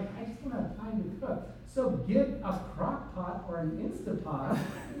good. You're like, I just don't have time to cook. So get a crock pot or an Instapot.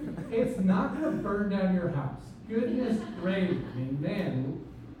 It's not going to burn down your house. Goodness gracious. I mean, man,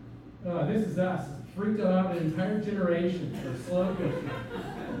 this is us. Freaked out an entire generation for slow cooking.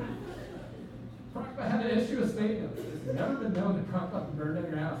 Crockpot had to issue a statement. It's never been known that crockpot can burn down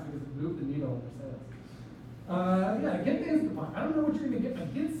your house because it moved the needle in their sales. Get the Instapot. I don't know what you're going to get,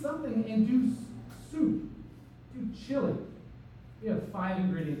 but get something and do soup. Do chili. We have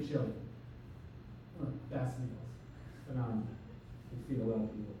 5-ingredient chili. One of the best meals. Phenomenal. You feed a lot of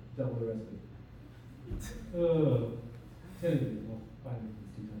people. Double the recipe. 10 ingredients. Well, 5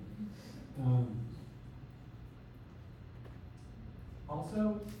 ingredients, 2 times.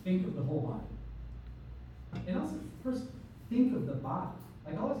 Also, think of the whole body. And also, first, think of the body.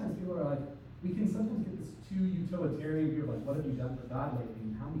 Like, a lot of times people are like, we can sometimes get this too utilitarian view of like, what have you done for God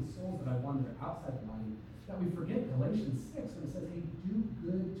lately? And how many souls have I won that are outside the body? That we forget Galatians 6 when it says, hey, do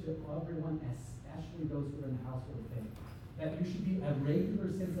good to everyone, especially those who are in the household of faith. That you should be a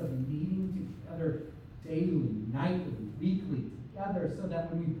regular sense of meeting together daily, nightly, weekly, together, so that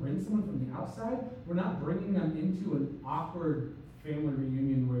when we bring someone from the outside, we're not bringing them into an awkward family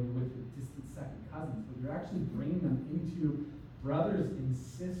reunion where you're with your distant second cousins, but you're actually bringing them into brothers and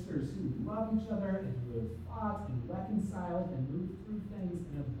sisters who love each other and who have fought and reconciled and moved through things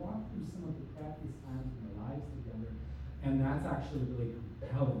and have walked through some of the crappiest times in their lives together. And that's actually really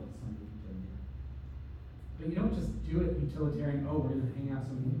compelling to some people in here. But you don't just do it utilitarian, oh, we're going to hang out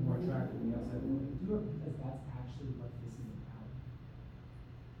so we can be more attractive than the outside world. You do it because that's actually what this is about.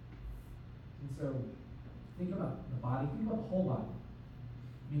 And so, think about the body, think about the whole body.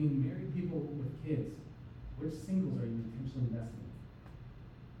 Meaning married people with kids. Which singles are you intentionally investing in?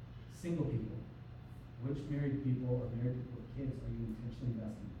 Single people. Which married people or married people with kids are you intentionally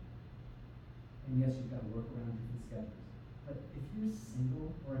investing in? And yes, you've got to work around different schedules. But if you're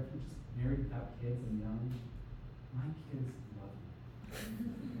single or if you're just married without kids and young, my kids love you.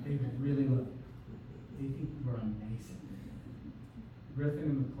 They really love you. They think you are amazing.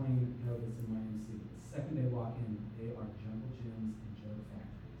 Griffin and McLean know this in YMC. The second they walk in, they are jungle gyms and Joe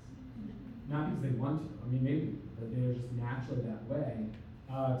factories. Not because they want to, I mean maybe, but they're just naturally that way.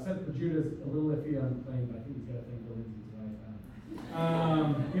 Except for Judah's a little iffy on McLean, but I think he's got a thing for Lindsay's wife.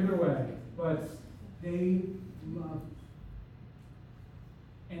 Either way, but they love.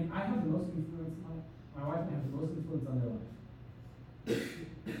 And I have the most influence on my wife and I have the most influence on their life.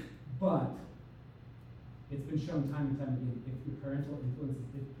 But it's been shown time and time again, if the parental influence,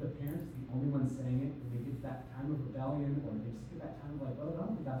 if the parent is the only one saying it, when they get to that time of rebellion, or they just get that time of like, well, I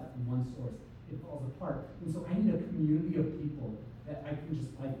don't think got that from one source, it falls apart. And so I need a community of people that I can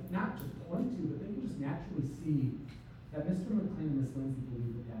just like, not just point to, but they can just naturally see that Mr. McLean and Miss Lindsay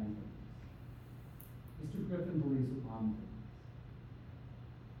believe what Daddy believes. Mr. Griffin believes what Mom believes.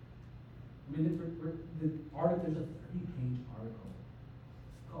 I mean, there's a 30-page article.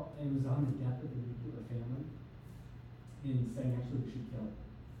 And it was on the death of the nuclear family in saying actually we should kill it.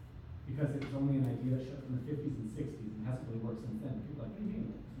 because it was only an idea that showed up in the 50s and 60s and hasn't really worked since then. People are like, what do you mean?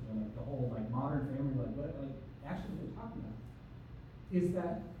 Like the whole like modern family, like what? Like actually, what they're talking about is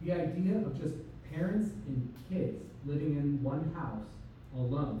that the idea of just parents and kids living in one house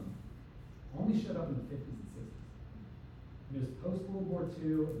alone only showed up in the 50s and 60s. It was post-World War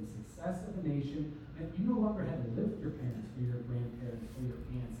II and the success of the nation, and you no longer had to live with your parents or your grandparents or your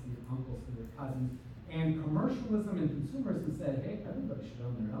aunts and your uncles and your cousins. And commercialism and consumerism said, hey, everybody should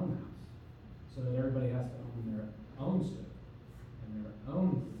own their own house, so that everybody has to own their own stove and their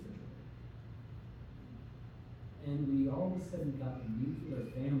own refrigerator. And we all of a sudden got a nuclear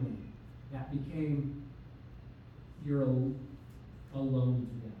family that became you're alone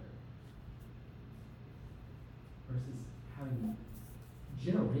together versus having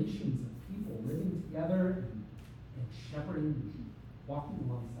generations of people living together and shepherding, and walking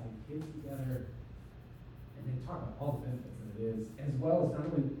alongside kids together. And they talk about all the benefits that it is, as well as not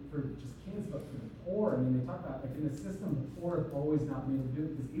only for just kids, but for the poor. I mean, they talk about, like, in the system, the poor have always not been able to do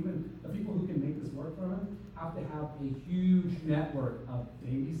it, because even the people who can make this work for them have to have a huge network of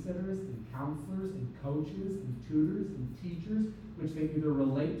babysitters and counselors and coaches and tutors and teachers, which they either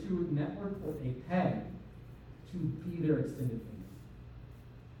relate to a network or they pay to be their extended family.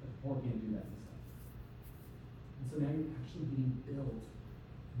 But the poor can't do that themselves. And so now you're actually being built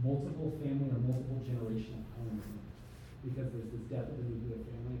multiple family or multiple generational homes, because there's this death of the nuclear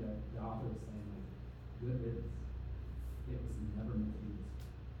family that the author is saying, like, good riddance. It was never meant to be this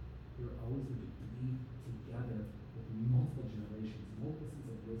way. We were always going to be together with multiple generations, multiple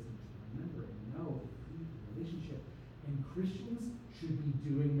sets of wisdom to remember and know and create a relationship. And Christians should be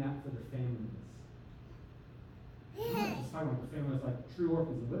doing that for their families. I'm not just talking about families like true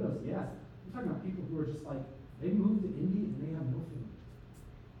orphans and widows, yes. I'm talking about people who are just like, they moved to Indy and they have no family.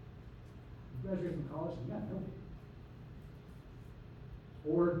 Graduate from college and you got nobody.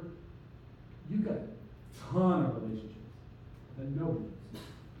 Or you've got a ton of relationships that nobody knows.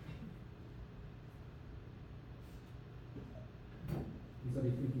 And so be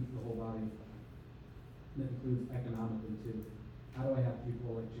thinking through the whole body. And that includes economically too. How do I have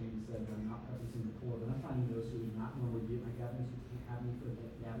people, like James said, that I'm not referencing the poor, but I'm finding those who would not normally be at my gatherings, who can't have me for the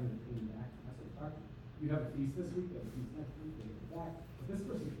gathering to pay me back. That's what we're talking about. You have a feast this week, you have a feast next week, they get back. But this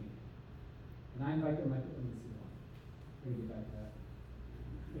person can't. And I invite them, I put them in the seat line. We're going to get back to that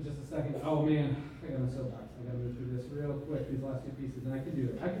in just a second. Oh man, I got my soapbox. I got to move through this real quick, these last two pieces, and I can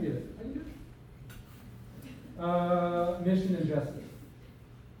do it. I can do it. Mission and justice.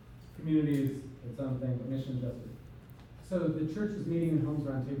 Community is its own thing, but mission and justice. So the church was meeting in homes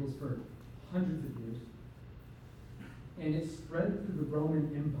around tables for hundreds of years. And it spread through the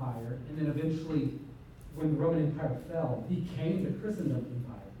Roman Empire, and then eventually, when the Roman Empire fell, became the Christendom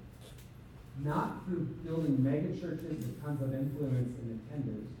Empire. Not through building mega churches with tons of influence and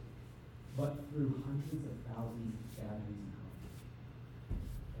attenders, but through hundreds of thousands of gatherings and homes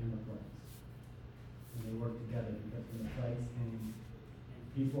and the plagues. And they worked together, because when the plagues came, and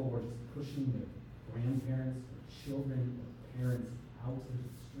people were just pushing their grandparents or children or parents out into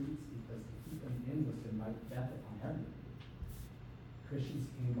the streets because to keep them in was to invite death upon everyone. Christians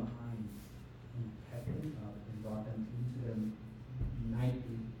came behind and kept them up and brought them into their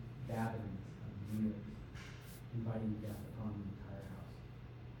nightly gatherings. Years, inviting death upon the entire house.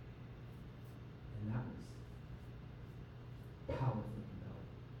 And that was powerfully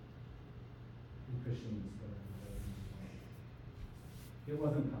compelling. And Christians go in the way. It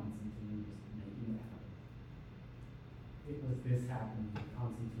wasn't Constantine just making it happen. It was this happening,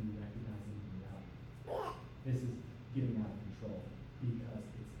 Constantine recognizing the reality. This is getting out of control because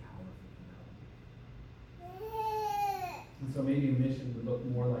it's powerfully compelling. And so maybe a mission would look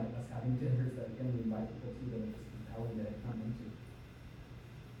more like us having dinners that again we invite people to that are just compelling to come into.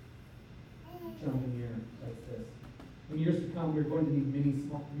 Jump in here like this. In years to come, we're going to need many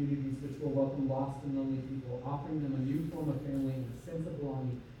small communities which will welcome lost and lonely people, offering them a new form of family and a sense of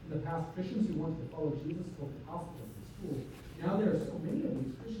belonging. In the past, Christians who wanted to follow Jesus spoke to hospitals and schools. Now there are so many of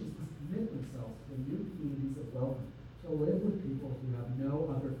these Christians who commit themselves to new communities of welcome, to live with people who have no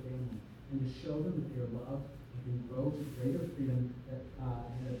other family, and to show them that they are loved and can grow to greater freedom,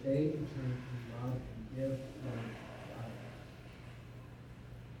 and that they in turn can love and give love to others.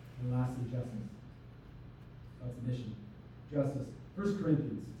 And lastly, justice. That's a mission. Justice. 1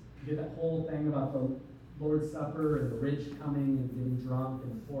 Corinthians. You get that whole thing about the Lord's Supper and the rich coming and getting drunk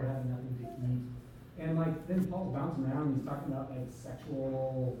and the poor having nothing to eat. And like then Paul's bouncing around and he's talking about like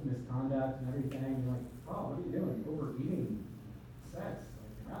sexual misconduct and everything. And you're like, oh, what are you doing? Overeating, sex.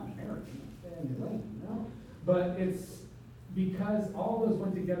 Like you're not married. You're not staying in your lane, you know? But it's because all those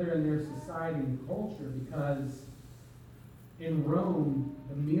went together in their society and culture, because In Rome,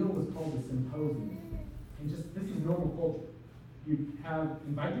 the meal was called a symposium. And just, this is normal culture. You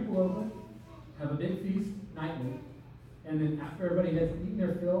invite people over, have a big feast nightly, and then after everybody has eaten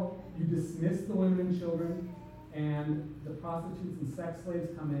their fill, you dismiss the women and children, and the prostitutes and sex slaves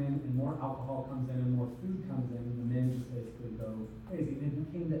come in, and more alcohol comes in, and more food comes in, and the men just basically go crazy. And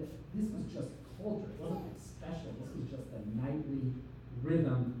it became that this was just culture. It wasn't like special. This was just a nightly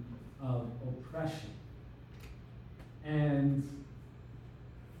rhythm of oppression. And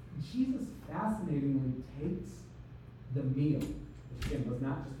Jesus fascinatingly takes the meal, which again was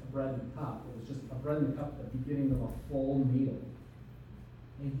not just a bread and a cup, it was just a bread and a cup at the beginning of a full meal.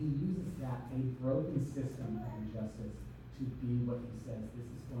 And he uses that, a broken system of injustice, to be what he says this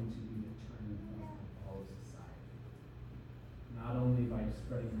is going to be the turning point of all of society. Not only by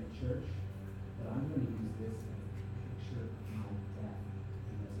spreading my church, but I'm going to use this as a picture of my death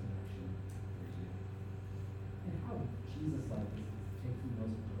and resurrection for you. And how Jesus-like is taking the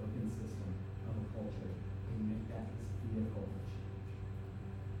most broken system of a culture and make that his vehicle for change.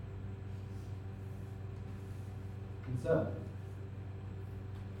 And so,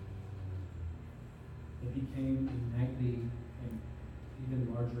 it became a nightly and even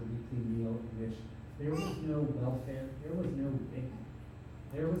larger weekly meal in which there was no welfare, there was no dignity,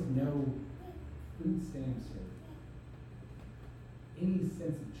 there was no food stamps or any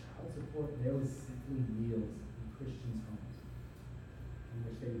sense of child support. There was simply meals in Christians' homes in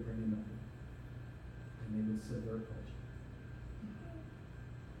which they would bring in the food and they would subvert culture.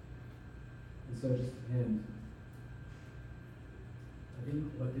 And so just to end, I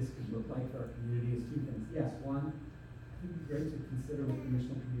think what this could look like for our community is two things. Yes, one, I think it'd be great to consider with the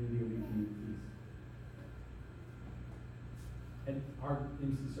missional community a weekly feast. And our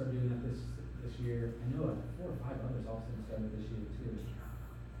MC started doing that this year. I know 4 or 5 others also started this year too.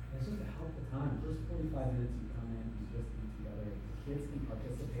 And it's just a helpful time. First 45 minutes you come in, you just eat together. The kids can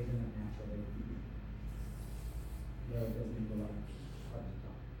participate in it naturally. Yeah, it doesn't make a lot of hard to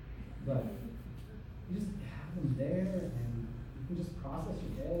talk. But you just have them there and you can just process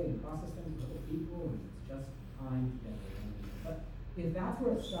your day and process things with other people, and it's just time together. But if that's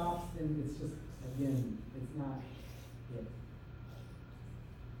where it stops, then it's just, again, it's not it.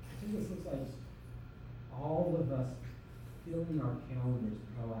 I think this looks like all of us filling our calendars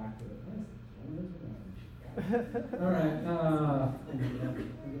proactively. All right.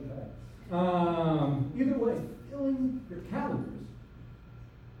 Either way, filling your calendars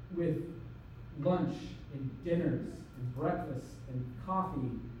with lunch and dinners and breakfast and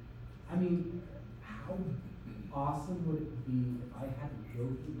coffee. I mean, how awesome would it be if I had to go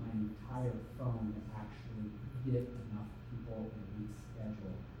through my entire phone to actually get enough people in a week's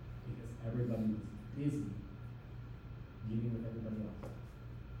schedule because everybody was busy meeting with everybody else,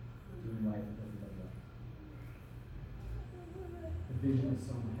 doing life with everybody else. The vision of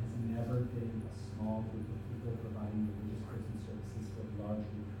Soma has never been a small group of people providing religious Christian services for a large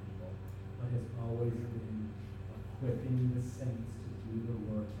group of people, but has always been equipping the saints to do the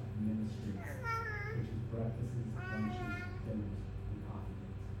work of ministry, which is breakfasts, lunches, dinners, and coffee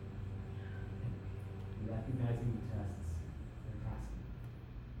dates. And recognizing the tests and passing them.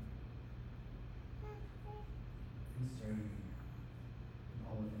 And serving them. And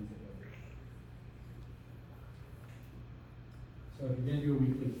all the things that go with it. So if you're going to do a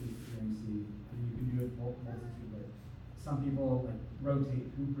weekly feast at MC, you can do it multitude ways. Some people rotate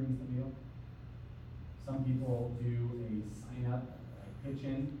who brings the meal. Some people do a sign up, pitch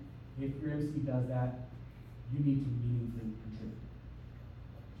in. If your MC does that, you need to meaningfully contribute.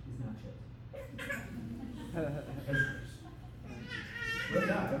 It's not chips. Look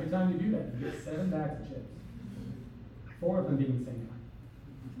out, every time you do that, you get 7 bags of chips. 4 of them being the same kind.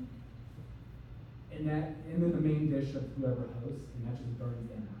 And then the main dish of whoever hosts, and that just burns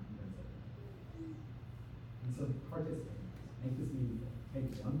them out and burns everything. And so participate. Make this meaningful. Take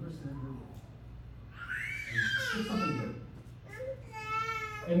 1% of your day. Do something good.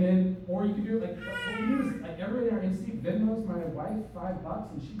 And then, or you can do it what we do is, everybody in our MC Venmos my wife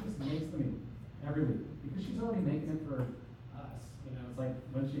 $5 and she just makes the meal every week. Because she's already making it for us. It's like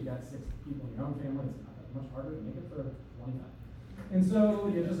once you got 6 people in your own family, it's not that much harder to make it for 25. And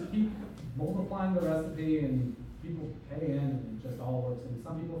so you just keep multiplying the recipe and people pay in and it just all works. And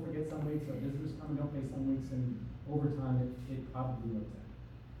some people forget some weeks, or visitors come and don't pay some weeks, and over time it probably works out.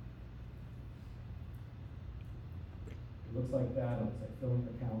 It looks like that. It looks like filling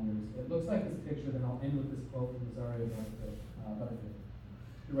the calendars. It looks like this picture. Then I'll end with this quote from Rosario Butterfield.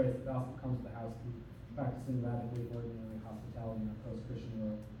 She writes, "The gospel comes to the house, practicing radically ordinary hospitality in a post-Christian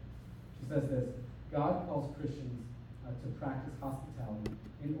world." She says this: God calls Christians to practice hospitality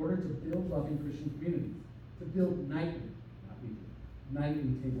in order to build loving Christian communities, to build nightly, not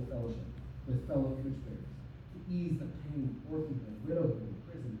nightly table fellowship with fellow image bearers, to ease the pain of orphanhood, widowhood, and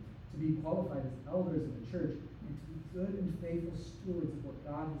prison, to be qualified as elders of the church, and to be good and faithful stewards of what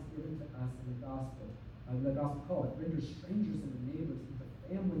God has given to us in the gospel call it, render strangers and neighbors in the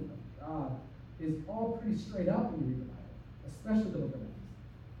family of God, is all pretty straight up when you read the Bible, especially the book of Acts.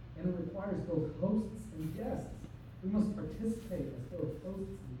 And it requires both hosts and guests. We must participate as both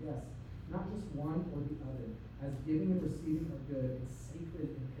hosts and guests, not just one or the other, as giving and receiving are good and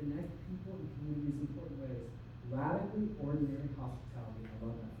sacred and connect people and communities in important ways. Radically ordinary hospitality, I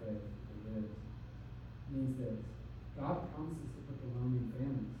love that phrase, it is, means this. God promises to put the lonely in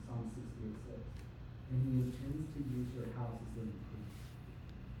families, Psalm 68:6. And he intends to use your house as living proof.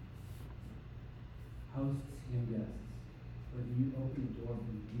 Hosts and guests, whether you open the door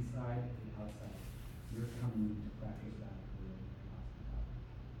from the inside or the outside, you're coming to practice radical hospitality.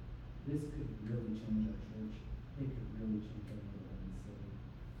 This could really change our church. It could really change our neighborhood and city.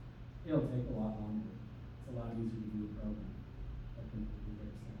 It'll take a lot longer. It's a lot easier to do a program. I think we'll be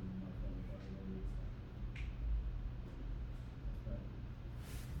very soon in our program.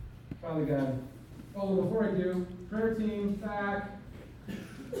 Father God, before I do, prayer team back.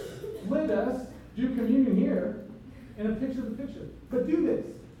 Let us do communion here in a picture of the picture. But do this.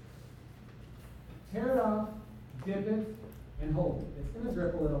 Tear it off, dip it, and hold it. It's going to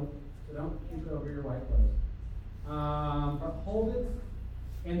drip a little, so don't keep it over your white clothes. But hold it,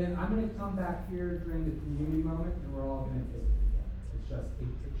 and then I'm going to come back here during the communion moment, and we're all going to taste it together. It's just a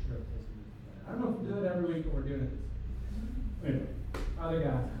picture of tasting it together. I don't know if we do it every week, but we're doing it this week. Anyway, Father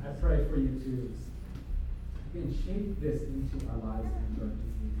God, I pray for you to again, shape this into our lives and our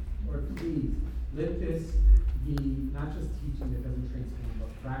community. Or please, let this be not just teaching that doesn't transform,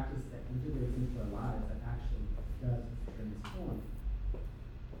 but practice that integrates into our lives that actually does transform.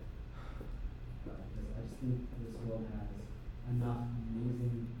 Because I just think this world has enough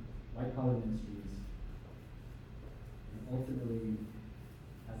amazing white-collar ministries and ultimately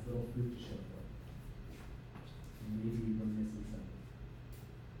has little fruit to show.